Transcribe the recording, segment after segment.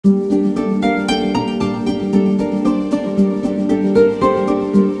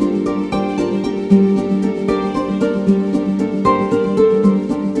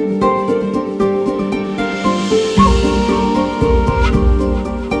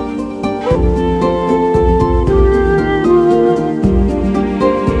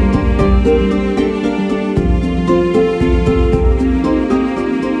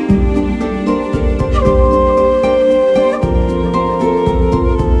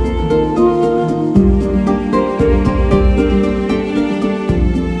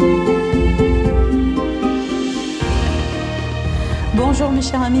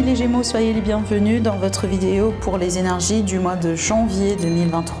Gémeaux, soyez les bienvenus dans votre vidéo pour les énergies du mois de janvier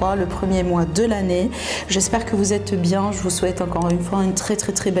 2023, le premier mois de l'année. J'espère que vous êtes bien. Je vous souhaite encore une fois une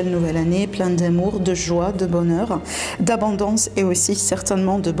très belle nouvelle année, pleine d'amour, de joie, de bonheur, d'abondance et aussi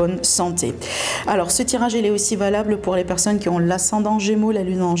certainement de bonne santé. Alors ce tirage il est aussi valable pour les personnes qui ont l'ascendant Gémeaux, la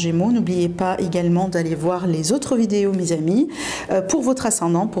lune en Gémeaux. N'oubliez pas également d'aller voir les autres vidéos, mes amis, pour votre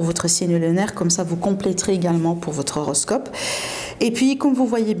ascendant, pour votre signe lunaire, comme ça vous compléterez également pour votre horoscope. Et puis, comme vous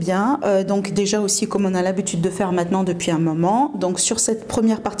voyez bien, donc déjà aussi, comme on a l'habitude de faire maintenant depuis un moment, donc sur cette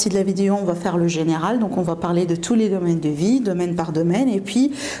première partie de la vidéo, on va faire le général, donc on va parler de tous les domaines de vie, domaine par domaine, et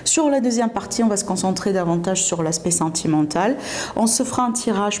puis sur la deuxième partie, on va se concentrer davantage sur l'aspect sentimental. On se fera un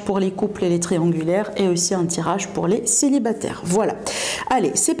tirage pour les couples et les triangulaires, et aussi un tirage pour les célibataires. Voilà.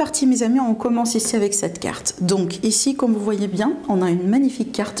 Allez, c'est parti mes amis, on commence ici avec cette carte. Donc ici, comme vous voyez bien, on a une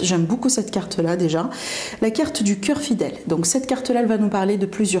magnifique carte, j'aime beaucoup cette carte-là déjà, la carte du cœur fidèle. Donc cette carte-là, elle va nous parler de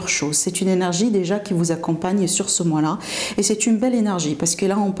plusieurs choses. C'est une énergie déjà qui vous accompagne sur ce mois-là et c'est une belle énergie parce que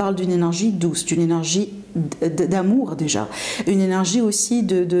là on parle d'une énergie douce, d'une énergie d'amour déjà, une énergie aussi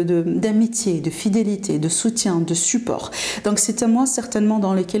d'amitié, de fidélité, de soutien, de support. Donc c'est un mois certainement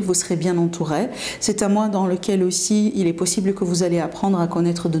dans lequel vous serez bien entouré, c'est un mois dans lequel aussi il est possible que vous allez apprendre à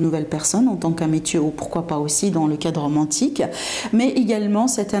connaître de nouvelles personnes en tant qu'amitié ou pourquoi pas aussi dans le cadre romantique, mais également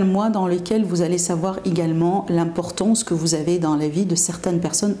c'est un mois dans lequel vous allez savoir également l'importance que vous avez dans la vie de certaines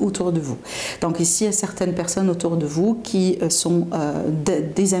personnes autour de vous. Donc ici il y a certaines personnes autour de vous qui sont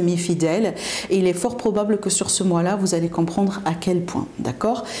des amis fidèles et il est fort probable que sur ce mois-là, vous allez comprendre à quel point,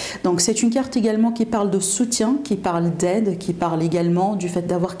 d'accord? Donc c'est une carte également qui parle de soutien, qui parle d'aide, qui parle également du fait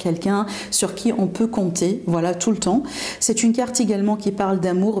d'avoir quelqu'un sur qui on peut compter, voilà, tout le temps. C'est une carte également qui parle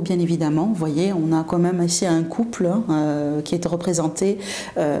d'amour, bien évidemment. Vous voyez, on a quand même ici un couple qui est représenté,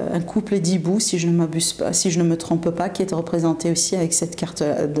 un couple d'hiboux, si je ne m'abuse pas, si je ne me trompe pas, qui est représenté aussi avec cette carte,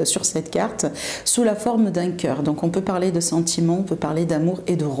 sur cette carte, sous la forme d'un cœur. Donc on peut parler de sentiments, on peut parler d'amour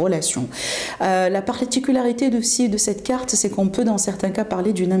et de relations. La particularité aussi de cette carte, c'est qu'on peut dans certains cas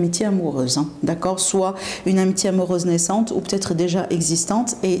parler d'une amitié amoureuse, d'accord, soit une amitié amoureuse naissante ou peut-être déjà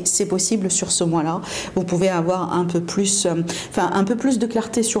existante, et c'est possible sur ce mois-là. Vous pouvez avoir un peu plus, un peu plus de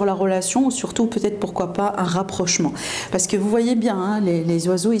clarté sur la relation, ou surtout peut-être pourquoi pas un rapprochement, parce que vous voyez bien, hein, les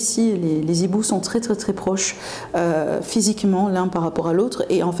oiseaux ici, les hiboux sont très proches physiquement l'un par rapport à l'autre,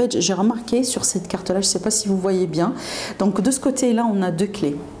 et en fait j'ai remarqué sur cette carte-là, je ne sais pas si vous voyez bien, donc de ce côté-là on a deux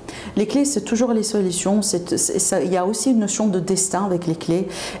clés. Les clés, c'est toujours les solutions. Il y a aussi une notion de destin avec les clés.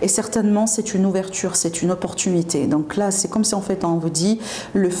 Et certainement, c'est une ouverture, c'est une opportunité. Donc là, c'est comme si en fait, on vous dit,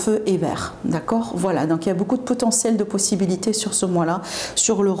 le feu est vert. D'accord? Voilà. Donc il y a beaucoup de potentiel, de possibilités sur ce mois-là,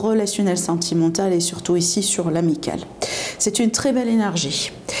 sur le relationnel sentimental et surtout ici sur l'amical. C'est une très belle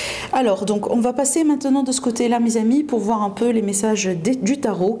énergie. Alors, donc, on va passer maintenant de ce côté-là, mes amis, pour voir un peu les messages du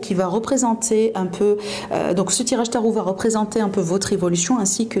tarot qui va représenter un peu... donc, ce tirage tarot va représenter un peu votre évolution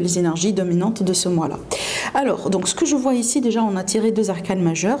ainsi que les énergies dominantes de ce mois-là. Alors, donc, ce que je vois ici, déjà, on a tiré deux arcanes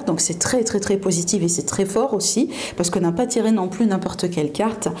majeures. Donc, c'est très positif et c'est très fort aussi parce qu'on n'a pas tiré non plus n'importe quelle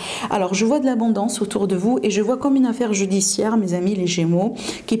carte. Alors, je vois de l'abondance autour de vous et je vois comme une affaire judiciaire, mes amis, les Gémeaux,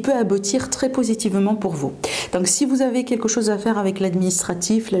 qui peut aboutir très positivement pour vous. Donc, si vous avez quelque chose à faire avec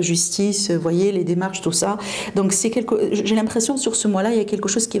l'administratif, la justice, vous voyez, les démarches, tout ça. Donc, j'ai l'impression sur ce mois-là, il y a quelque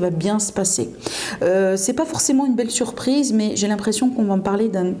chose qui va bien se passer. C'est pas forcément une belle surprise, mais j'ai l'impression qu'on va me parler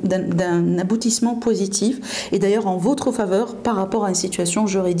d'un aboutissement positif et d'ailleurs en votre faveur par rapport à une situation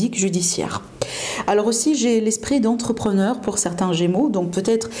juridique judiciaire. Alors aussi, j'ai l'esprit d'entrepreneur pour certains Gémeaux, donc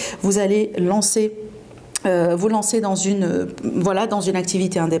peut-être vous allez vous lancer dans une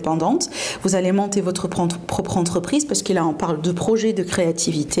activité indépendante, vous allez monter votre propre entreprise parce que là on parle de projet de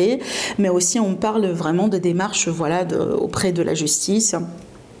créativité, mais aussi on parle vraiment de démarches auprès de la justice.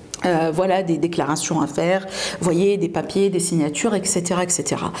 Voilà, des déclarations à faire, vous voyez, des papiers, des signatures, etc.,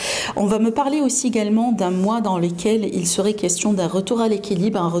 etc. On va me parler aussi également d'un mois dans lequel il serait question d'un retour à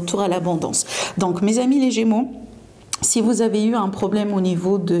l'équilibre, un retour à l'abondance. Donc, mes amis les Gémeaux, si vous avez eu un problème au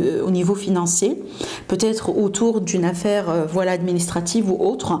niveau financier, peut-être autour d'une affaire administrative ou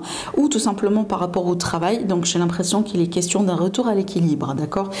autre, ou tout simplement par rapport au travail, donc j'ai l'impression qu'il est question d'un retour à l'équilibre,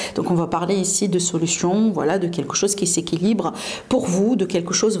 d'accord? Donc on va parler ici de solutions, voilà, de quelque chose qui s'équilibre pour vous, de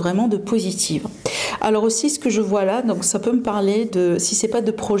quelque chose vraiment de positif. Alors aussi ce que je vois là, donc ça peut me parler de, si c'est pas de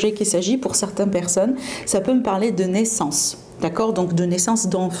projet qu'il s'agit pour certaines personnes, ça peut me parler de naissance. d'accord? Donc de naissance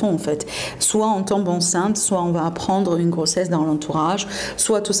d'enfants en fait. Soit on tombe enceinte, soit on va apprendre une grossesse dans l'entourage,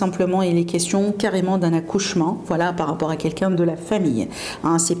 soit tout simplement il est question carrément d'un accouchement, voilà, par rapport à quelqu'un de la famille.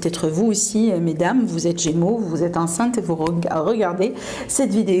 Hein, c'est peut-être vous aussi, mesdames, vous êtes Gémeaux, vous êtes enceinte et vous regardez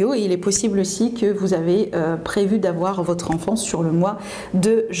cette vidéo, et il est possible aussi que vous avez prévu d'avoir votre enfant sur le mois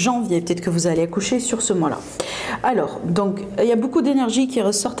de janvier. Peut-être que vous allez accoucher sur ce mois-là. Alors, donc, il y a beaucoup d'énergie qui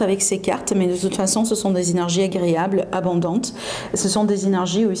ressortent avec ces cartes, mais de toute façon, ce sont des énergies agréables, abondantes. Ce sont des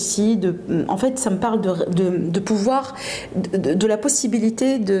énergies aussi de... En fait, ça me parle de pouvoir, de la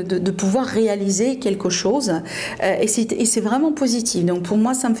possibilité de pouvoir réaliser quelque chose. Et c'est vraiment positif. Donc, pour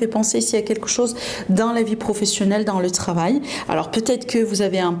moi, ça me fait penser s'il y a quelque chose dans la vie professionnelle, dans le travail. Alors, peut-être que vous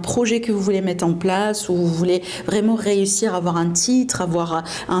avez un projet que vous voulez mettre en place, ou vous voulez vraiment réussir à avoir un titre, avoir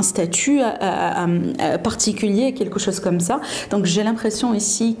un statut particulier, quelque chose comme ça. Donc, j'ai l'impression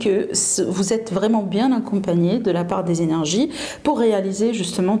ici que vous êtes vraiment bien accompagné de la part des énergies pour réaliser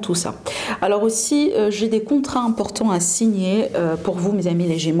justement tout ça. Alors aussi, j'ai des contrats importants à signer pour vous, mes amis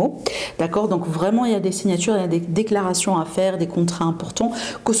les Gémeaux. D'accord? Donc vraiment, il y a des signatures, il y a des déclarations à faire, des contrats importants,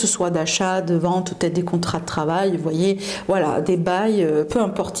 que ce soit d'achat, de vente, peut-être des contrats de travail, vous voyez, voilà, des bails, peu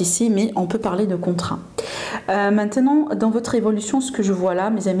importe ici, mais on peut parler de contrats. Maintenant, dans votre évolution, ce que je vois là,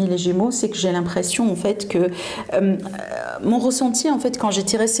 mes amis les Gémeaux, c'est que j'ai l'impression en fait que mon ressenti en fait quand j'ai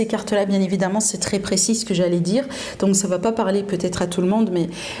tiré ces cartes-là, bien évidemment, c'est très précis ce que j'allais dire, donc ça ne va pas parler peut-être à tout le monde, mais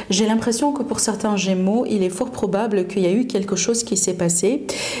j'ai l'impression que pour certains Gémeaux, il est fort probable qu'il y a eu quelque chose qui s'est passé,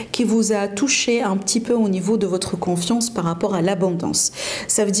 qui vous a touché un petit peu au niveau de votre confiance par rapport à l'abondance.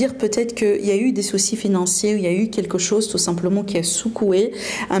 Ça veut dire peut-être qu'il y a eu des soucis financiers, il y a eu quelque chose tout simplement qui a secoué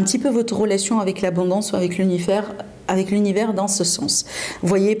un petit peu votre relation avec l'abondance ou avec l'univers dans ce sens. Vous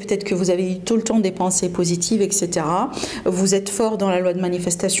voyez, peut-être que vous avez eu tout le temps des pensées positives, etc. Vous êtes fort dans la loi de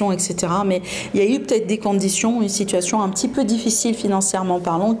manifestation, etc. Mais il y a eu peut-être des conditions, une situation un petit peu difficile financièrement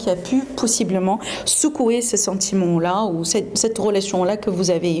parlant qui a pu possiblement secouer ce sentiment-là ou cette relation-là que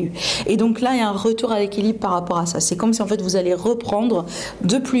vous avez eue. Et donc là, il y a un retour à l'équilibre par rapport à ça. C'est comme si en fait vous allez reprendre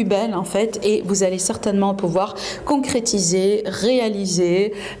de plus belle en fait, et vous allez certainement pouvoir concrétiser,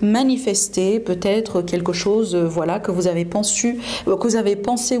 réaliser, manifester peut-être quelque chose, voilà, que vous avez pensé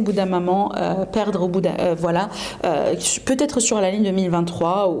au bout d'un moment perdre au bout d'un voilà, peut-être sur la ligne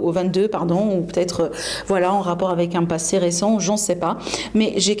 2023 ou 22 pardon, ou peut-être voilà en rapport avec un passé récent, j'en sais pas,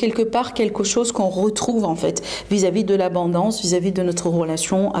 mais j'ai quelque part quelque chose qu'on retrouve en fait vis-à-vis de l'abondance, vis-à-vis de notre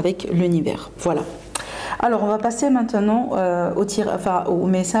relation avec l'univers. Voilà. Alors, on va passer maintenant au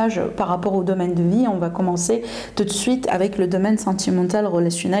message par rapport au domaine de vie. On va commencer tout de suite avec le domaine sentimental,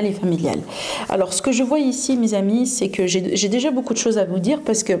 relationnel et familial. Alors, ce que je vois ici, mes amis, c'est que j'ai déjà beaucoup de choses à vous dire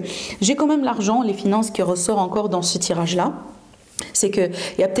parce que j'ai quand même l'argent, les finances qui ressortent encore dans ce tirage-là. C'est qu'il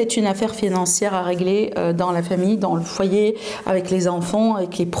y a peut-être une affaire financière à régler dans la famille, dans le foyer, avec les enfants,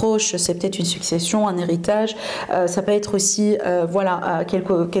 avec les proches. C'est peut-être une succession, un héritage. Ça peut être aussi, voilà,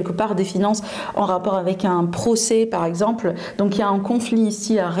 quelque part des finances en rapport avec un procès, par exemple. Donc, il y a un conflit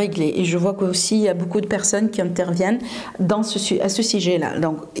ici à régler. Et je vois qu'aussi, il y a beaucoup de personnes qui interviennent à ce sujet-là.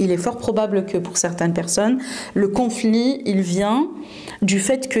 Donc, il est fort probable que pour certaines personnes, le conflit, il vient du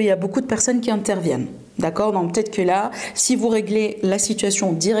fait qu'il y a beaucoup de personnes qui interviennent. D'accord? Donc peut-être que là, si vous réglez la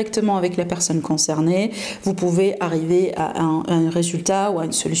situation directement avec la personne concernée, vous pouvez arriver à un résultat ou à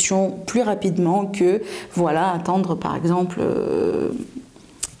une solution plus rapidement que, voilà, attendre par exemple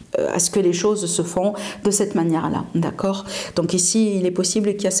à ce que les choses se font de cette manière-là, d'accord? Donc ici, il est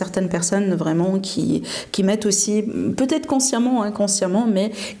possible qu'il y a certaines personnes vraiment qui mettent aussi, peut-être consciemment, inconsciemment,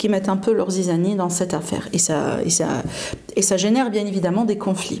 mais qui mettent un peu leurs zizanies dans cette affaire. Et ça génère bien évidemment des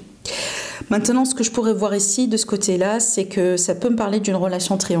conflits. Maintenant, ce que je pourrais voir ici, de ce côté-là, c'est que ça peut me parler d'une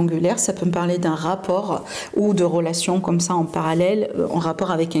relation triangulaire, ça peut me parler d'un rapport ou de relations comme ça en parallèle, en rapport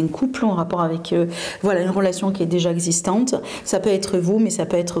avec un couple, en rapport avec voilà, une relation qui est déjà existante. Ça peut être vous, mais ça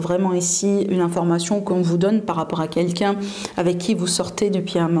peut être vraiment ici une information qu'on vous donne par rapport à quelqu'un avec qui vous sortez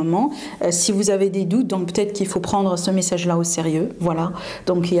depuis un moment. Si vous avez des doutes, donc peut-être qu'il faut prendre ce message-là au sérieux. Voilà.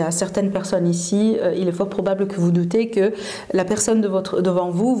 Donc il y a certaines personnes ici, il est fort probable que vous doutez que la personne devant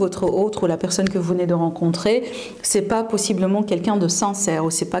vous, votre autre ou la personne que vous venez de rencontrer, c'est pas possiblement quelqu'un de sincère,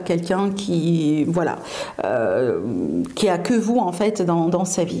 ou c'est pas quelqu'un qui, voilà, qui a que vous en fait dans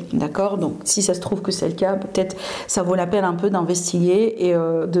sa vie, d'accord? Donc si ça se trouve que c'est le cas, peut-être ça vaut la peine un peu d'investiguer et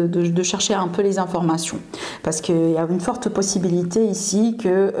de chercher un peu les informations, parce qu'il y a une forte possibilité ici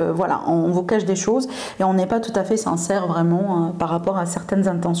que voilà, on vous cache des choses et on n'est pas tout à fait sincère vraiment par rapport à certaines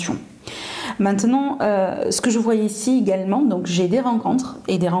intentions. Maintenant, ce que je vois ici également, donc j'ai des rencontres,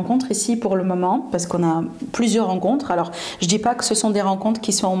 et des rencontres ici pour le moment, parce qu'on a plusieurs rencontres. Alors, je dis pas que ce sont des rencontres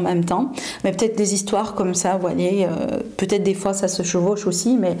qui sont en même temps, mais peut-être des histoires comme ça, vous voyez, peut-être des fois ça se chevauche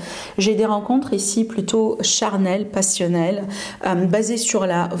aussi, mais j'ai des rencontres ici plutôt charnelles, passionnelles, basées sur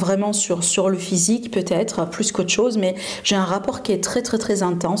vraiment sur le physique peut-être, plus qu'autre chose, mais j'ai un rapport qui est très très très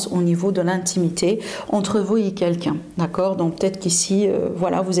intense au niveau de l'intimité entre vous et quelqu'un, d'accord? Donc peut-être qu'ici,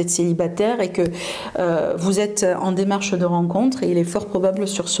 voilà, vous êtes célibataire et que vous êtes en démarche de rencontre, et il est fort probable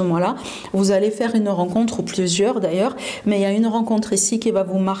sur ce mois-là, vous allez faire une rencontre, ou plusieurs d'ailleurs, mais il y a une rencontre ici qui va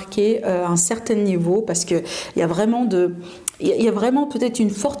vous marquer un certain niveau, parce qu'il y a vraiment peut-être une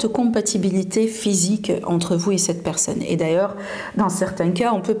forte compatibilité physique entre vous et cette personne. Et d'ailleurs, dans certains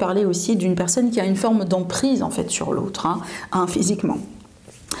cas, on peut parler aussi d'une personne qui a une forme d'emprise en fait sur l'autre, physiquement.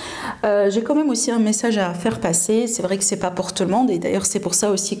 J'ai quand même aussi un message à faire passer. C'est vrai que c'est pas pour tout le monde, et d'ailleurs c'est pour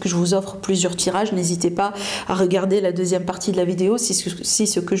ça aussi que je vous offre plusieurs tirages. N'hésitez pas à regarder la deuxième partie de la vidéo si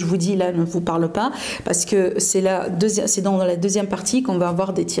ce que je vous dis là ne vous parle pas, parce que c'est dans la deuxième partie qu'on va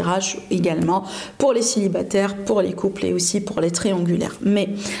avoir des tirages également pour les célibataires, pour les couples et aussi pour les triangulaires. Mais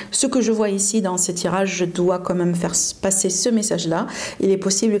ce que je vois ici dans ces tirages, je dois quand même faire passer ce message là. Il est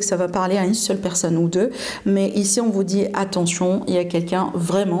possible que ça va parler à une seule personne ou deux, mais ici on vous dit attention, il y a quelqu'un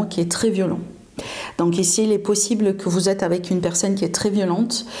vraiment qui est très violent. Donc ici, il est possible que vous êtes avec une personne qui est très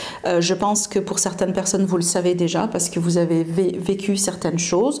violente. Je pense que pour certaines personnes, vous le savez déjà, parce que vous avez vécu certaines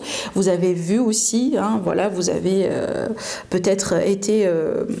choses. Vous avez vu aussi, voilà, vous avez peut-être été...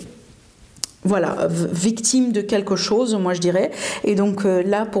 voilà, victime de quelque chose, moi je dirais. Et donc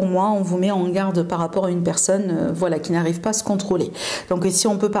là, pour moi, on vous met en garde par rapport à une personne voilà, qui n'arrive pas à se contrôler. Donc ici,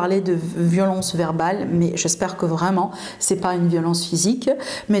 on peut parler de violence verbale, mais j'espère que vraiment, c'est pas une violence physique.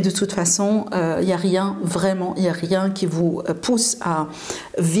 Mais de toute façon, il n'y a rien, vraiment, il n'y a rien qui vous pousse à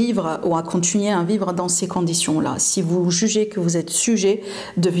vivre ou à continuer à vivre dans ces conditions-là. Si vous jugez que vous êtes sujet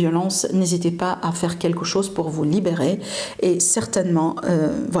de violence, n'hésitez pas à faire quelque chose pour vous libérer. Et certainement,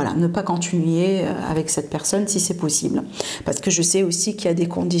 voilà, ne pas continuer avec cette personne si c'est possible, parce que je sais aussi qu'il y a des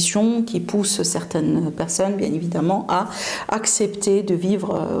conditions qui poussent certaines personnes bien évidemment à accepter de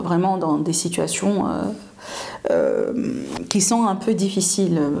vivre vraiment dans des situations qui sont un peu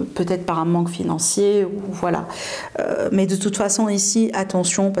difficiles, peut-être par un manque financier, ou voilà. Mais de toute façon ici,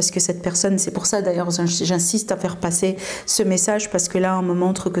 attention, parce que cette personne, c'est pour ça d'ailleurs j'insiste à faire passer ce message, parce que là on me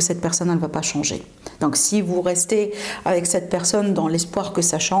montre que cette personne elle ne va pas changer. Donc si vous restez avec cette personne dans l'espoir que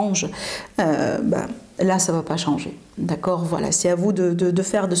ça change, là ça ne va pas changer. D'accord, voilà, c'est à vous de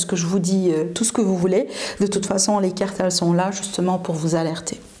faire de ce que je vous dis tout ce que vous voulez. De toute façon, les cartes elles sont là justement pour vous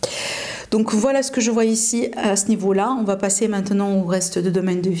alerter. Donc voilà ce que je vois ici à ce niveau-là. On va passer maintenant au reste de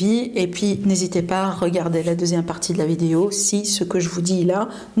domaine de vie. Et puis n'hésitez pas à regarder la deuxième partie de la vidéo si ce que je vous dis là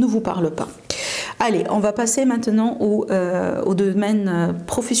ne vous parle pas. Allez, on va passer maintenant au domaine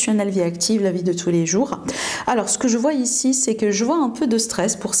professionnel, vie active, la vie de tous les jours. Alors, ce que je vois ici, c'est que je vois un peu de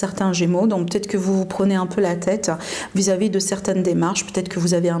stress pour certains Gémeaux. Donc, peut-être que vous vous prenez un peu la tête vis-à-vis de certaines démarches. Peut-être que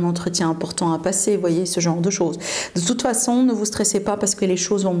vous avez un entretien important à passer, vous voyez, ce genre de choses. De toute façon, ne vous stressez pas parce que les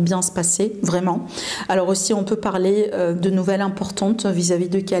choses vont bien se passer, vraiment. Alors aussi, on peut parler de nouvelles importantes vis-à-vis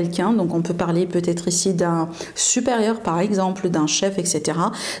de quelqu'un. Donc, on peut parler peut-être ici d'un supérieur, par exemple, d'un chef, etc.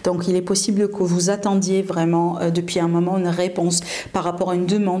 Donc, il est possible que vous attendiez vraiment depuis un moment une réponse par rapport à une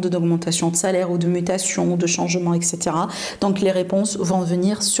demande d'augmentation de salaire ou de mutation ou de changement, etc. Donc les réponses vont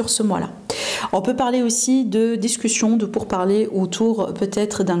venir sur ce mois-là. On peut parler aussi de discussions, de pourparlers autour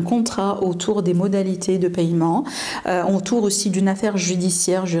peut-être d'un contrat, autour des modalités de paiement, autour aussi d'une affaire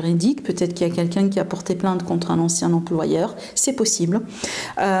judiciaire, juridique. Peut-être qu'il y a quelqu'un qui a porté plainte contre un ancien employeur, c'est possible.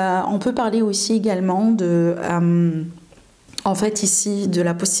 On peut parler aussi également de... en fait ici de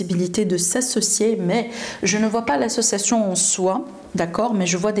la possibilité de s'associer, mais je ne vois pas l'association en soi, d'accord, mais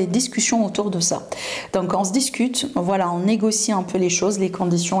je vois des discussions autour de ça. Donc on se discute, voilà, on négocie un peu les choses, les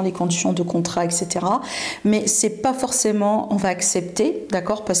conditions de contrat, etc. Mais c'est pas forcément on va accepter,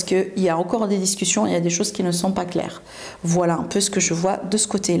 d'accord, parce qu'il y a encore des discussions, il y a des choses qui ne sont pas claires. Voilà un peu ce que je vois de ce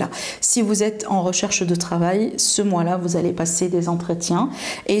côté-là. Si vous êtes en recherche de travail, ce mois-là, vous allez passer des entretiens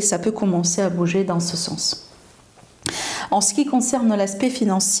et ça peut commencer à bouger dans ce sens. En ce qui concerne l'aspect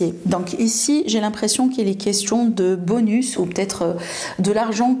financier, donc ici j'ai l'impression qu'il est question de bonus ou peut-être de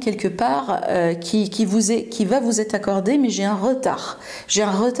l'argent quelque part qui va vous être accordé, mais j'ai un retard. J'ai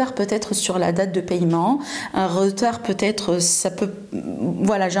un retard peut-être sur la date de paiement, un retard peut-être, ça peut,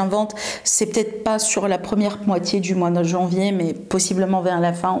 voilà, j'invente, c'est peut-être pas sur la première moitié du mois de janvier, mais possiblement vers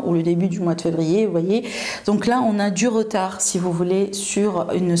la fin ou le début du mois de février, vous voyez. Donc là on a du retard, si vous voulez, sur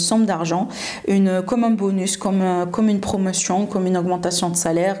une somme d'argent, comme un bonus, comme une promotion, promotion, comme une augmentation de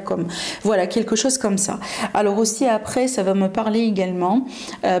salaire, comme voilà, quelque chose comme ça. Alors aussi après, ça va me parler également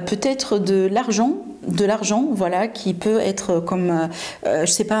peut-être de l'argent, voilà, qui peut être comme, je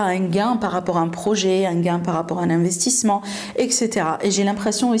sais pas, un gain par rapport à un projet, un gain par rapport à un investissement, etc. Et j'ai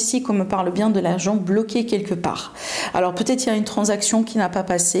l'impression aussi qu'on me parle bien de l'argent bloqué quelque part. Alors peut-être il y a une transaction qui n'a pas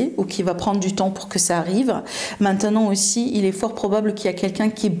passé ou qui va prendre du temps pour que ça arrive. Maintenant aussi, il est fort probable qu'il y a quelqu'un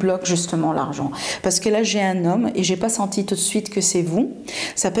qui bloque justement l'argent. Parce que là, j'ai un homme et j'ai pas senti tout de suite que c'est vous.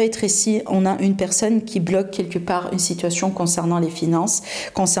 Ça peut être ici, on a une personne qui bloque quelque part une situation concernant les finances,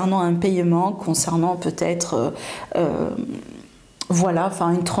 concernant un paiement, concernant peut-être voilà,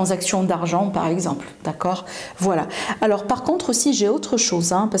 enfin une transaction d'argent par exemple, d'accord, voilà. Alors par contre aussi j'ai autre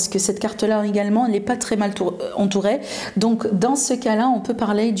chose, hein, parce que cette carte-là également, elle n'est pas très mal entourée, donc dans ce cas-là, on peut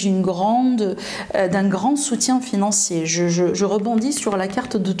parler d'un grand soutien financier. Je rebondis sur la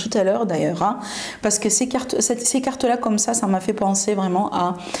carte de tout à l'heure d'ailleurs, hein, parce que ces cartes-là comme ça m'a fait penser vraiment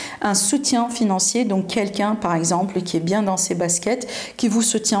à un soutien financier, donc quelqu'un par exemple qui est bien dans ses baskets, qui vous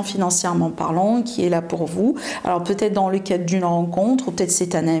soutient financièrement parlant, qui est là pour vous. Alors peut-être dans le cadre d'une rencontre, ou peut-être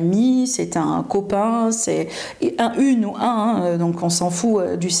c'est un ami, c'est un copain, c'est une ou un, hein, donc on s'en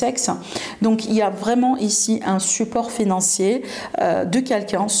fout du sexe. Donc il y a vraiment ici un support financier de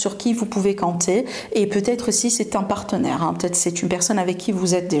quelqu'un sur qui vous pouvez compter, et peut-être aussi c'est un partenaire, hein, peut-être c'est une personne avec qui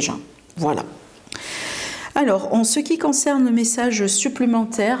vous êtes déjà. Voilà. Alors, en ce qui concerne le message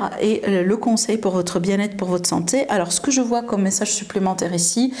supplémentaire et le conseil pour votre bien-être, pour votre santé, alors ce que je vois comme message supplémentaire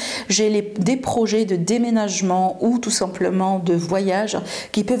ici, j'ai des projets de déménagement ou tout simplement de voyage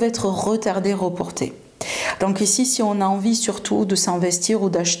qui peuvent être retardés, reportés. Donc ici, si on a envie surtout de s'investir ou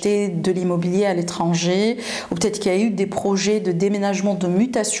d'acheter de l'immobilier à l'étranger, ou peut-être qu'il y a eu des projets de déménagement, de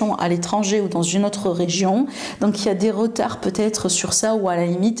mutation à l'étranger ou dans une autre région, donc il y a des retards peut-être sur ça, ou à la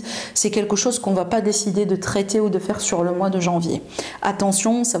limite, c'est quelque chose qu'on ne va pas décider de traiter ou de faire sur le mois de janvier.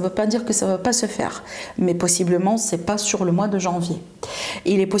 Attention, ça ne veut pas dire que ça ne va pas se faire, mais possiblement, ce n'est pas sur le mois de janvier.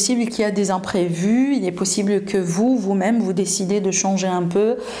 Il est possible qu'il y a des imprévus, il est possible que vous-même, vous décidez de changer un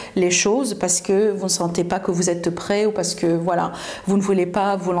peu les choses parce que vous ne sentez pas que vous êtes prêt, ou parce que voilà, vous ne voulez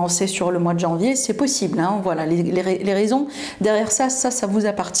pas vous lancer sur le mois de janvier. C'est possible, hein, voilà, les raisons derrière ça vous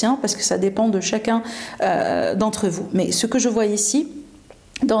appartient, parce que ça dépend de chacun d'entre vous. Mais ce que je vois ici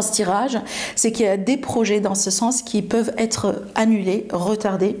dans ce tirage, c'est qu'il y a des projets dans ce sens qui peuvent être annulés,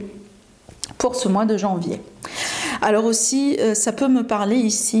 retardés pour ce mois de janvier. Alors aussi, ça peut me parler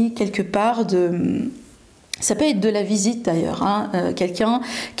ici quelque part de... Ça peut être de la visite d'ailleurs, hein, quelqu'un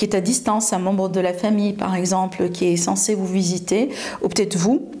qui est à distance, un membre de la famille par exemple, qui est censé vous visiter, ou peut-être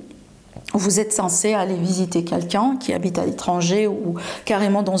vous êtes censé aller visiter quelqu'un qui habite à l'étranger ou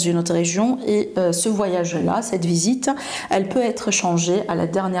carrément dans une autre région, et ce voyage-là, cette visite, elle peut être changée à la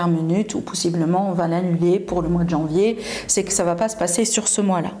dernière minute, ou possiblement on va l'annuler pour le mois de janvier. C'est que ça ne va pas se passer sur ce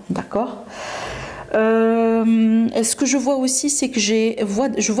mois-là, d'accord ? Ce que je vois aussi, c'est que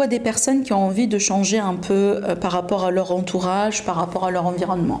je vois des personnes qui ont envie de changer un peu par rapport à leur entourage, par rapport à leur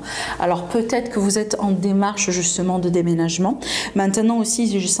environnement. Alors peut-être que vous êtes en démarche justement de déménagement. Maintenant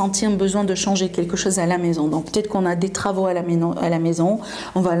aussi, j'ai senti un besoin de changer quelque chose à la maison. Donc peut-être qu'on a des travaux à la maison,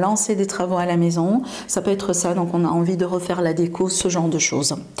 on va lancer des travaux à la maison. Ça peut être ça, donc on a envie de refaire la déco, ce genre de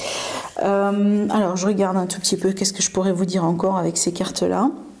choses. Alors je regarde un tout petit peu, qu'est-ce que je pourrais vous dire encore avec ces cartes-là.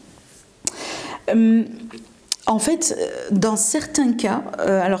 En fait, dans certains cas,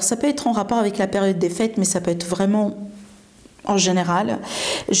 alors ça peut être en rapport avec la période des fêtes, mais ça peut être vraiment en général.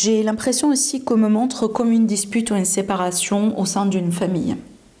 J'ai l'impression aussi qu'on me montre comme une dispute ou une séparation au sein d'une famille.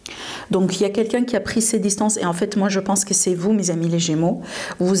 Donc il y a quelqu'un qui a pris ses distances, et en fait moi je pense que c'est vous, mes amis les Gémeaux,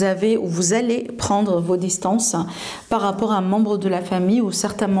 vous allez prendre vos distances par rapport à un membre de la famille ou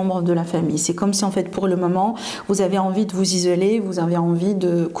certains membres de la famille. C'est comme si en fait pour le moment vous avez envie de vous isoler, vous avez envie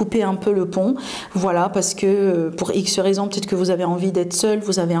de couper un peu le pont, voilà, parce que pour X raisons, peut-être que vous avez envie d'être seul,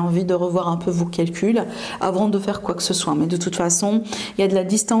 vous avez envie de revoir un peu vos calculs avant de faire quoi que ce soit. Mais de toute façon, il y a de la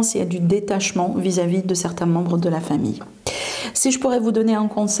distance, il y a du détachement vis-à-vis de certains membres de la famille. Si je pourrais vous donner un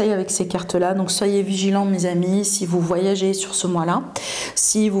conseil avec ces cartes-là, donc soyez vigilants mes amis, si vous voyagez sur ce mois-là,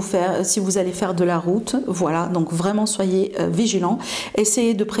 si vous allez faire de la route, voilà, donc vraiment soyez vigilants.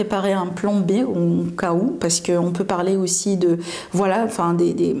 Essayez de préparer un plan B au cas où, parce qu'on peut parler aussi de, voilà, enfin,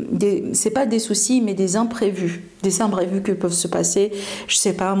 c'est pas des soucis, mais des imprévus. des imprévus qui peuvent se passer, je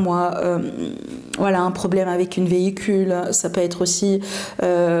sais pas moi, voilà, un problème avec une véhicule, ça peut être aussi,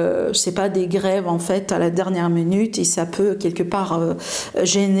 je sais pas, des grèves en fait à la dernière minute et ça peut quelque part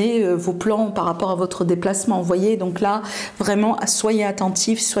gêner vos plans par rapport à votre déplacement, vous voyez. Donc là, vraiment, soyez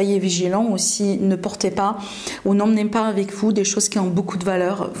attentifs, soyez vigilants aussi, ne portez pas ou n'emmenez pas avec vous des choses qui ont beaucoup de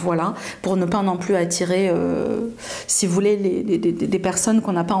valeur, voilà, pour ne pas non plus attirer, si vous voulez, des personnes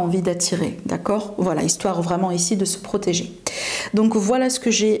qu'on n'a pas envie d'attirer, d'accord? Voilà, histoire vraiment ici de se protéger. Donc voilà ce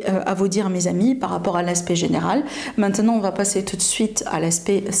que j'ai à vous dire mes amis par rapport à l'aspect général. Maintenant on va passer tout de suite à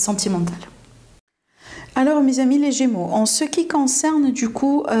l'aspect sentimental. Alors mes amis les Gémeaux, en ce qui concerne du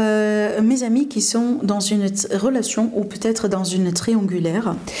coup mes amis qui sont dans une relation ou peut-être dans une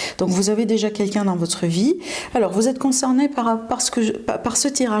triangulaire, donc vous avez déjà quelqu'un dans votre vie, alors vous êtes concerné par ce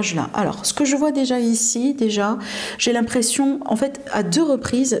tirage là. Alors ce que je vois déjà ici, j'ai l'impression, en fait à 2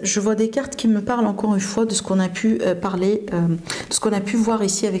 reprises, je vois des cartes qui me parlent encore une fois de ce qu'on a pu parler, de ce qu'on a pu voir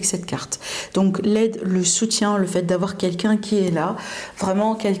ici avec cette carte. Donc l'aide, le soutien, le fait d'avoir quelqu'un qui est là,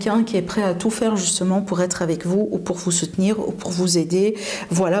 vraiment quelqu'un qui est prêt à tout faire justement pour être avec vous ou pour vous soutenir ou pour vous aider,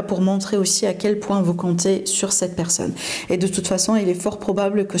 voilà, pour montrer aussi à quel point vous comptez sur cette personne. Et de toute façon, il est fort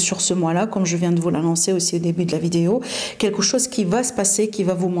probable que sur ce mois-là, comme je viens de vous l'annoncer aussi au début de la vidéo, quelque chose qui va se passer, qui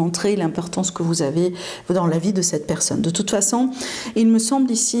va vous montrer l'importance que vous avez dans la vie de cette personne. De toute façon, il me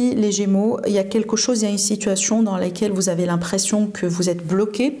semble ici, les Gémeaux, il y a quelque chose, il y a une situation dans laquelle vous avez l'impression que vous êtes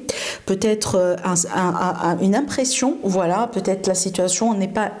bloqué, peut-être une impression, voilà, peut-être la situation n'est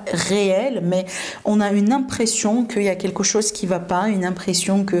pas réelle, mais on a une impression qu'il y a quelque chose qui ne va pas, une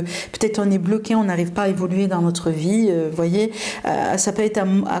impression que peut-être on est bloqué, on n'arrive pas à évoluer dans notre vie, vous voyez, ça peut être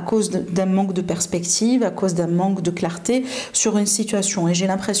à cause d'un manque de perspective, à cause d'un manque de clarté sur une situation. Et j'ai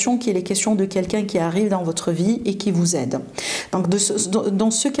l'impression qu'il est question de quelqu'un qui arrive dans votre vie et qui vous aide. Donc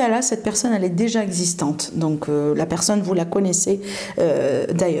dans ce cas-là, cette personne, elle est déjà existante. Donc la personne, vous la connaissez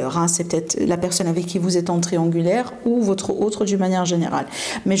d'ailleurs, hein, c'est peut-être la personne avec qui vous êtes en triangulaire ou votre autre d'une manière générale.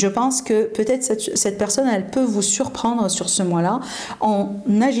 Mais je pense que peut-être cette personne, elle peut vous surprendre sur ce mois-là en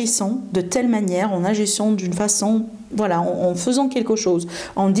agissant de telle manière, en agissant d'une façon, voilà, en faisant quelque chose,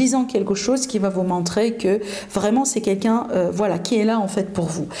 en disant quelque chose qui va vous montrer que vraiment c'est quelqu'un, voilà, qui est là en fait pour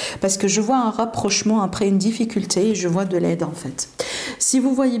vous. Parce que je vois un rapprochement après une difficulté, je vois de l'aide en fait. Si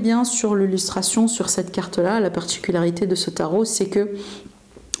vous voyez bien sur l'illustration, sur cette carte-là, la particularité de ce tarot, c'est que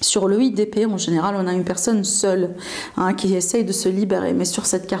sur le 8 d'épée, en général, on a une personne seule, hein, qui essaye de se libérer. Mais sur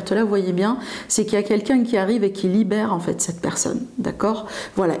cette carte-là, vous voyez bien, c'est qu'il y a quelqu'un qui arrive et qui libère en fait cette personne. D'accord?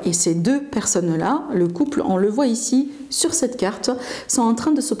 Voilà. Et ces 2 personnes-là, le couple, on le voit ici, sur cette carte, sont en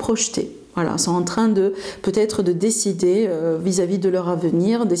train de se projeter. Voilà, sont en train de peut-être de décider vis-à-vis de leur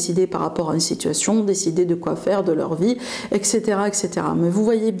avenir, décider par rapport à une situation, décider de quoi faire de leur vie, etc., etc. Mais vous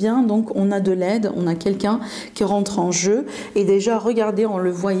voyez bien, donc on a de l'aide, on a quelqu'un qui rentre en jeu. Et déjà, regardez, on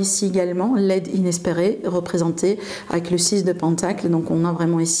le voit ici également, l'aide inespérée représentée avec le 6 de Pentacle. Donc on a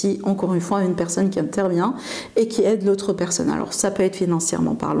vraiment ici, encore une fois, une personne qui intervient et qui aide l'autre personne. Alors ça peut être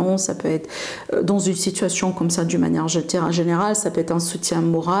financièrement parlant, ça peut être dans une situation comme ça d'une manière générale, ça peut être un soutien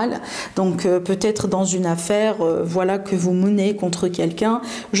moral. Donc peut-être dans une affaire, voilà, que vous menez contre quelqu'un,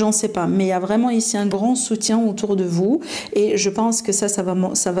 j'en sais pas. Mais il y a vraiment ici un grand soutien autour de vous et je pense que ça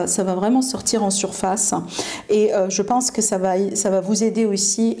va vraiment sortir en surface. Et je pense que ça va vous aider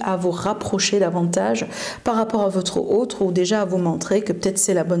aussi à vous rapprocher davantage par rapport à votre autre ou déjà à vous montrer que peut-être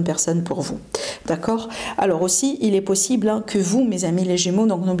c'est la bonne personne pour vous. D'accord? Alors aussi, il est possible, hein, que vous, mes amis les Gémeaux,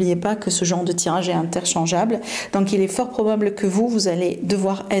 donc n'oubliez pas que ce genre de tirage est interchangeable. Donc il est fort probable que vous allez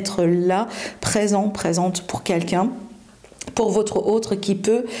devoir être là, présente pour quelqu'un, pour votre autre qui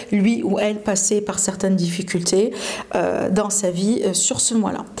peut, lui ou elle, passer par certaines difficultés dans sa vie sur ce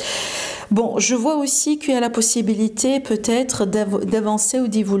mois-là. Bon, je vois aussi qu'il y a la possibilité peut-être d'avancer ou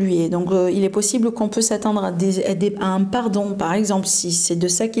d'évoluer. Donc, il est possible qu'on peut s'attendre à un pardon, par exemple, si c'est de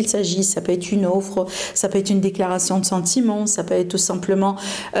ça qu'il s'agit. Ça peut être une offre, ça peut être une déclaration de sentiments, ça peut être tout simplement,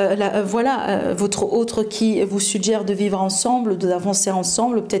 voilà, votre autre qui vous suggère de vivre ensemble, d'avancer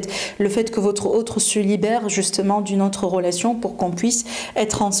ensemble. Peut-être le fait que votre autre se libère justement d'une autre relation pour qu'on puisse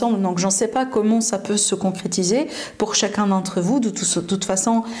être ensemble. Donc, j'en sais pas comment ça peut se concrétiser pour chacun d'entre vous. De toute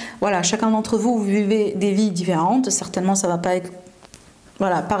façon, voilà, chacun d'entre vous, vous vivez des vies différentes. Certainement, ça ne va pas être,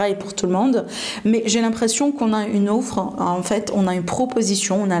 voilà, pareil pour tout le monde. Mais j'ai l'impression qu'on a une offre, en fait, on a une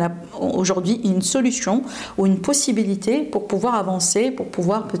proposition, on a aujourd'hui une solution ou une possibilité pour pouvoir avancer, pour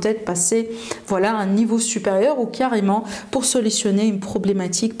pouvoir peut-être passer, voilà, à un niveau supérieur ou carrément pour solutionner une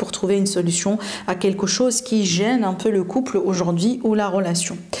problématique, pour trouver une solution à quelque chose qui gêne un peu le couple aujourd'hui ou la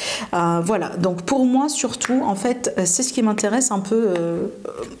relation. Voilà, donc pour moi surtout, en fait, c'est ce qui m'intéresse un peu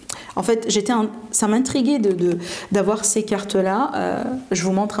En fait, ça m'intriguait d'avoir ces cartes-là. Je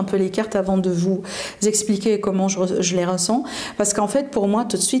vous montre un peu les cartes avant de vous expliquer comment je les ressens. Parce qu'en fait, pour moi,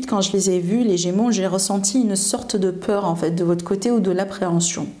 tout de suite, quand je les ai vus, les Gémeaux, j'ai ressenti une sorte de peur, en fait, de votre côté ou de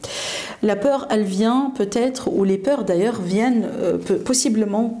l'appréhension. La peur, elle vient peut-être, ou les peurs d'ailleurs, viennent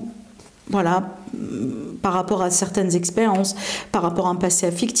possiblement, voilà, par rapport à certaines expériences, par rapport à un passé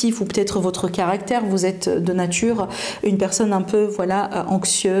affectif ou peut-être votre caractère. Vous êtes de nature une personne un peu, voilà,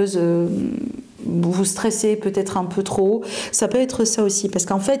 anxieuse, vous stressez peut-être un peu trop. Ça peut être ça aussi, parce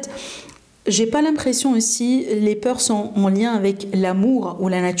qu'en fait, j'ai pas l'impression aussi, les peurs sont en lien avec l'amour ou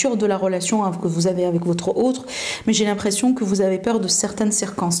la nature de la relation que vous avez avec votre autre, mais j'ai l'impression que vous avez peur de certaines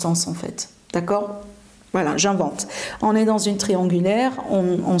circonstances en fait. D'accord ? Voilà, j'invente. On est dans une triangulaire,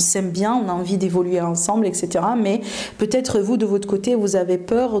 on s'aime bien, on a envie d'évoluer ensemble, etc. Mais peut-être vous, de votre côté, vous avez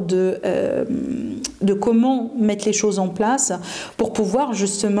peur de comment mettre les choses en place pour pouvoir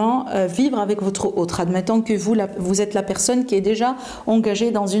justement vivre avec votre autre. Admettons que vous êtes la personne qui est déjà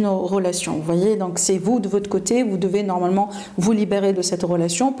engagée dans une relation. Vous voyez, donc c'est vous, de votre côté, vous devez normalement vous libérer de cette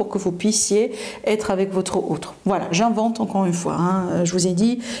relation pour que vous puissiez être avec votre autre. Voilà, j'invente encore une fois. Hein. Je vous ai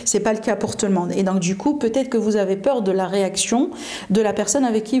dit, c'est pas le cas pour tout le monde. Et donc du coup, peut-être que vous avez peur de la réaction de la personne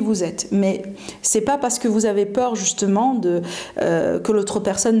avec qui vous êtes. Mais c'est pas parce que vous avez peur justement que l'autre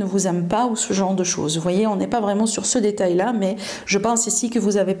personne ne vous aime pas ou ce genre de choses. Vous voyez, on n'est pas vraiment sur ce détail-là, mais je pense ici que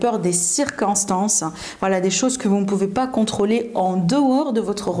vous avez peur des circonstances, voilà, des choses que vous ne pouvez pas contrôler en dehors de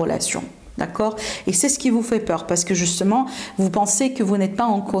votre relation. D'accord? Et c'est ce qui vous fait peur parce que justement, vous pensez que vous n'êtes pas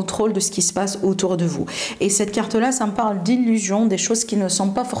en contrôle de ce qui se passe autour de vous. Et cette carte-là, ça me parle d'illusions, des choses qui ne sont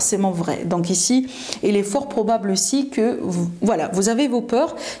pas forcément vraies. Donc ici, il est fort probable aussi que, voilà, vous avez vos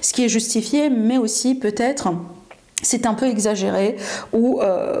peurs, ce qui est justifié, mais aussi peut-être c'est un peu exagéré ou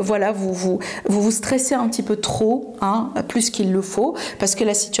voilà, vous stressez un petit peu trop, hein, plus qu'il le faut, parce que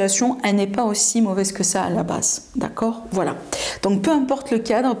la situation, elle n'est pas aussi mauvaise que ça à la base. D'accord? Voilà. Donc peu importe le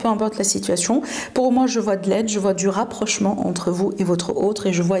cadre, peu importe la situation, pour moi je vois de l'aide, je vois du rapprochement entre vous et votre autre,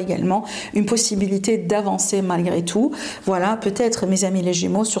 et je vois également une possibilité d'avancer malgré tout. Voilà, peut-être mes amis les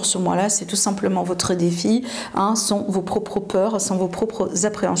Gémeaux, sur ce mois-là, c'est tout simplement votre défi, hein, sont vos propres peurs, sont vos propres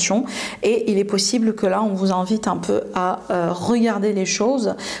appréhensions, et il est possible que là on vous invite un peu à regarder les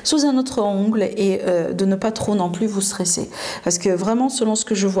choses sous un autre angle et de ne pas trop non plus vous stresser. Parce que vraiment, selon ce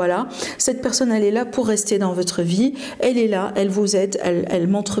que je vois là, cette personne, elle est là pour rester dans votre vie, elle est là, elle vous aide, elle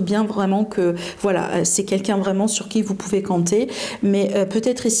montre bien vraiment que voilà, c'est quelqu'un vraiment sur qui vous pouvez compter, mais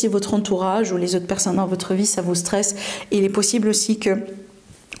peut-être ici votre entourage ou les autres personnes dans votre vie, ça vous stresse. Il est possible aussi que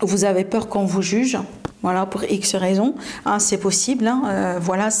vous avez peur qu'on vous juge, voilà, pour X raisons, hein, c'est possible, hein,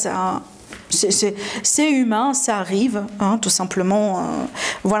 voilà, ça... C'est humain, ça arrive, hein, tout simplement.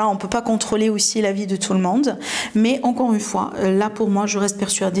 Voilà, on ne peut pas contrôler aussi la vie de tout le monde. Mais encore une fois, là pour moi, je reste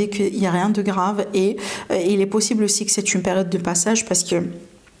persuadée qu'il n'y a rien de grave. Et il est possible aussi que c'est une période de passage parce que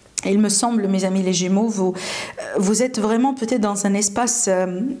il me semble, mes amis les Gémeaux, vous êtes vraiment peut-être dans un espace...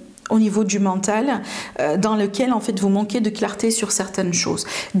 au niveau du mental, dans lequel en fait vous manquez de clarté sur certaines choses.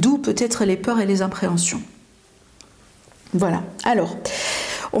 D'où peut-être les peurs et les appréhensions. Voilà. Alors...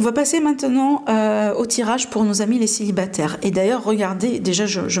 on va passer maintenant au tirage pour nos amis les célibataires. Et d'ailleurs, regardez, déjà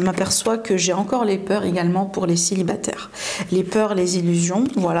je m'aperçois que j'ai encore les peurs également pour les célibataires. Les peurs, les illusions,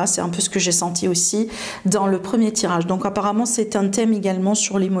 voilà, c'est un peu ce que j'ai senti aussi dans le premier tirage. Donc apparemment, c'est un thème également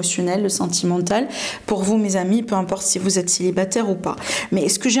sur l'émotionnel, le sentimental. Pour vous, mes amis, peu importe si vous êtes célibataire ou pas. Mais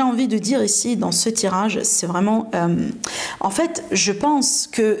ce que j'ai envie de dire ici, dans ce tirage, c'est vraiment... en fait, je pense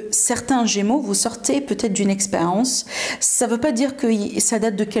que certains Gémeaux, vous sortez peut-être d'une expérience. Ça ne veut pas dire que ça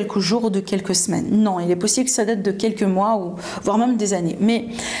date de quelques jours ou de quelques semaines. Non, il est possible que ça date de quelques mois ou voire même des années. Mais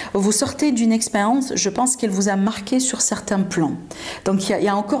vous sortez d'une expérience, je pense qu'elle vous a marqué sur certains plans. Donc il y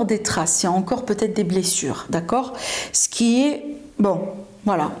a encore des traces, il y a encore peut-être des blessures, d'accord? Ce qui est, bon...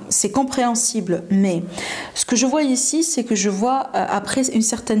 voilà, c'est compréhensible, mais ce que je vois ici, c'est que je vois, après une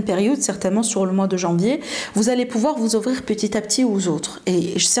certaine période, certainement sur le mois de janvier, vous allez pouvoir vous ouvrir petit à petit aux autres.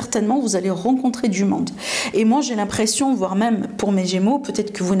 Et certainement, vous allez rencontrer du monde. Et moi, j'ai l'impression, voire même pour mes Gémeaux,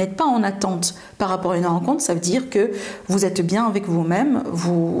 peut-être que vous n'êtes pas en attente par rapport à une rencontre. Ça veut dire que vous êtes bien avec vous-même,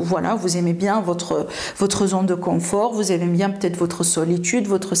 voilà, vous aimez bien votre zone de confort, vous aimez bien peut-être votre solitude,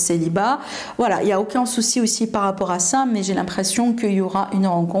 votre célibat. Voilà, il n'y a aucun souci aussi par rapport à ça, mais j'ai l'impression qu'il y aura une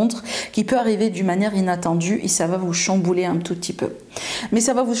rencontre qui peut arriver d'une manière inattendue et ça va vous chambouler un tout petit peu. Mais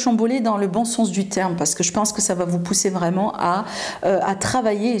ça va vous chambouler dans le bon sens du terme parce que je pense que ça va vous pousser vraiment à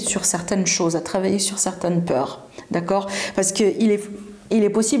travailler sur certaines choses, à travailler sur certaines peurs. D'accord? Parce qu'il est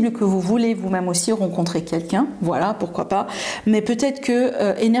possible que vous voulez vous-même aussi rencontrer quelqu'un, voilà, pourquoi pas, mais peut-être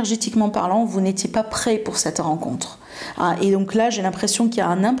que énergétiquement parlant, vous n'étiez pas prêt pour cette rencontre. Et donc là, j'ai l'impression qu'il y a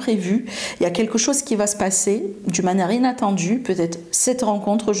un imprévu, il y a quelque chose qui va se passer d'une manière inattendue, peut-être cette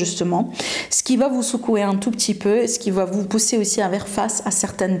rencontre justement, ce qui va vous secouer un tout petit peu, ce qui va vous pousser aussi à faire face à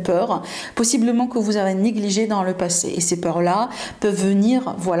certaines peurs, possiblement que vous avez négligées dans le passé. Et ces peurs-là peuvent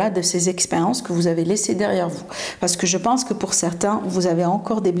venir, voilà, de ces expériences que vous avez laissées derrière vous. Parce que je pense que pour certains, vous avez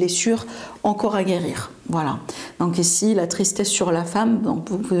encore des blessures encore à guérir. Voilà. Donc ici, la tristesse sur la femme, donc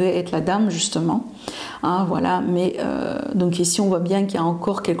vous pouvez être la dame justement. Voilà. Mais donc ici, on voit bien qu'il y a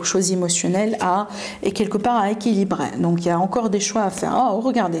encore quelque chose d'émotionnel et quelque part à équilibrer. Donc il y a encore des choix à faire. Oh,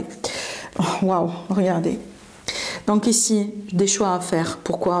 regardez. Waouh, regardez. Donc ici, des choix à faire.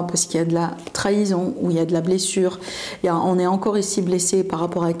 Pourquoi? Parce qu'il y a de la trahison ou il y a de la blessure. On est encore ici blessé par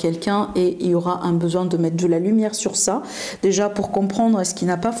rapport à quelqu'un et il y aura un besoin de mettre de la lumière sur ça. Déjà pour comprendre ce qui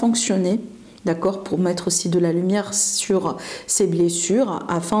n'a pas fonctionné. D'accord, pour mettre aussi de la lumière sur ces blessures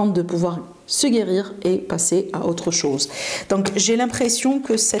afin de pouvoir se guérir et passer à autre chose. Donc j'ai l'impression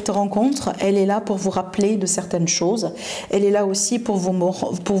que cette rencontre, elle est là pour vous rappeler de certaines choses. Elle est là aussi pour vous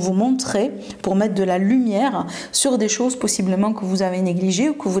montrer, pour mettre de la lumière sur des choses possiblement que vous avez négligées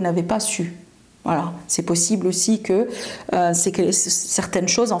ou que vous n'avez pas su. Voilà, c'est possible aussi que certaines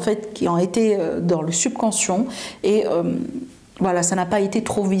choses en fait qui ont été dans le subconscient et voilà, ça n'a pas été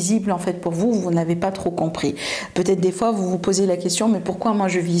trop visible en fait pour vous, vous n'avez pas trop compris. Peut-être des fois vous vous posez la question, mais pourquoi moi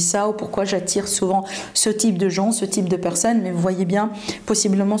je vis ça ou pourquoi j'attire souvent ce type de gens, ce type de personnes, mais vous voyez bien,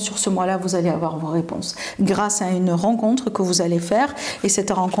 possiblement sur ce mois-là, vous allez avoir vos réponses. Grâce à une rencontre que vous allez faire, et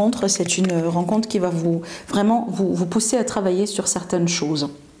cette rencontre, c'est une rencontre qui va vraiment vous pousser à travailler sur certaines choses.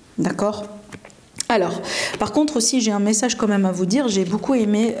 D'accord ? Alors, par contre aussi, j'ai un message quand même à vous dire. J'ai beaucoup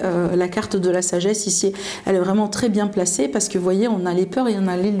aimé la carte de la sagesse ici. Elle est vraiment très bien placée parce que vous voyez, on a les peurs et on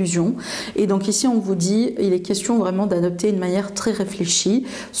a l'illusion. Et donc ici, on vous dit, il est question vraiment d'adopter une manière très réfléchie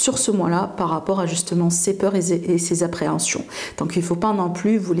sur ce mois-là par rapport à justement ces peurs et ces appréhensions. Donc il ne faut pas non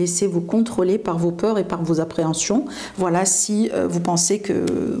plus vous laisser vous contrôler par vos peurs et par vos appréhensions. Voilà, si vous pensez que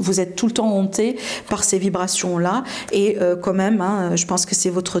vous êtes tout le temps hanté par ces vibrations-là. Et quand même, je pense que c'est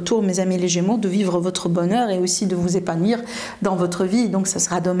votre tour, mes amis les Gémeaux, de vivre votre bonheur et aussi de vous épanouir dans votre vie. Donc ça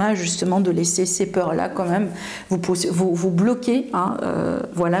sera dommage justement de laisser ces peurs-là quand même vous bloquer,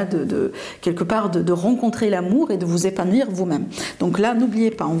 voilà, quelque part de rencontrer l'amour et de vous épanouir vous-même. Donc là, n'oubliez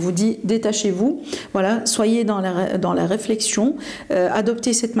pas, on vous dit détachez-vous, voilà, soyez dans la réflexion,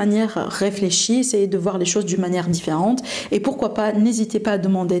 adoptez cette manière réfléchie, essayez de voir les choses d'une manière différente et pourquoi pas, n'hésitez pas à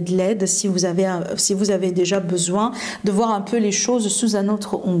demander de l'aide si vous avez déjà besoin de voir un peu les choses sous un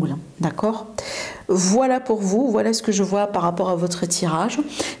autre angle, d'accord ? Voilà pour vous, voilà ce que je vois par rapport à votre tirage.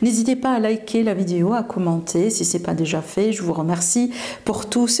 N'hésitez pas à liker la vidéo, à commenter si ce n'est pas déjà fait. Je vous remercie pour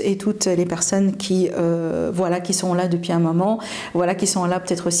tous et toutes les personnes qui sont là depuis un moment, voilà, qui sont là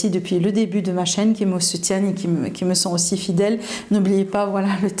peut-être aussi depuis le début de ma chaîne, qui me soutiennent et qui me sont aussi fidèles. N'oubliez pas, voilà,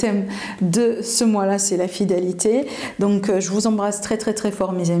 le thème de ce mois-là, c'est la fidélité. Donc je vous embrasse très très très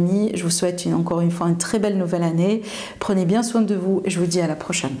fort mes amis. Je vous souhaite encore une fois une très belle nouvelle année. Prenez bien soin de vous et je vous dis à la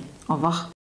prochaine. Au revoir.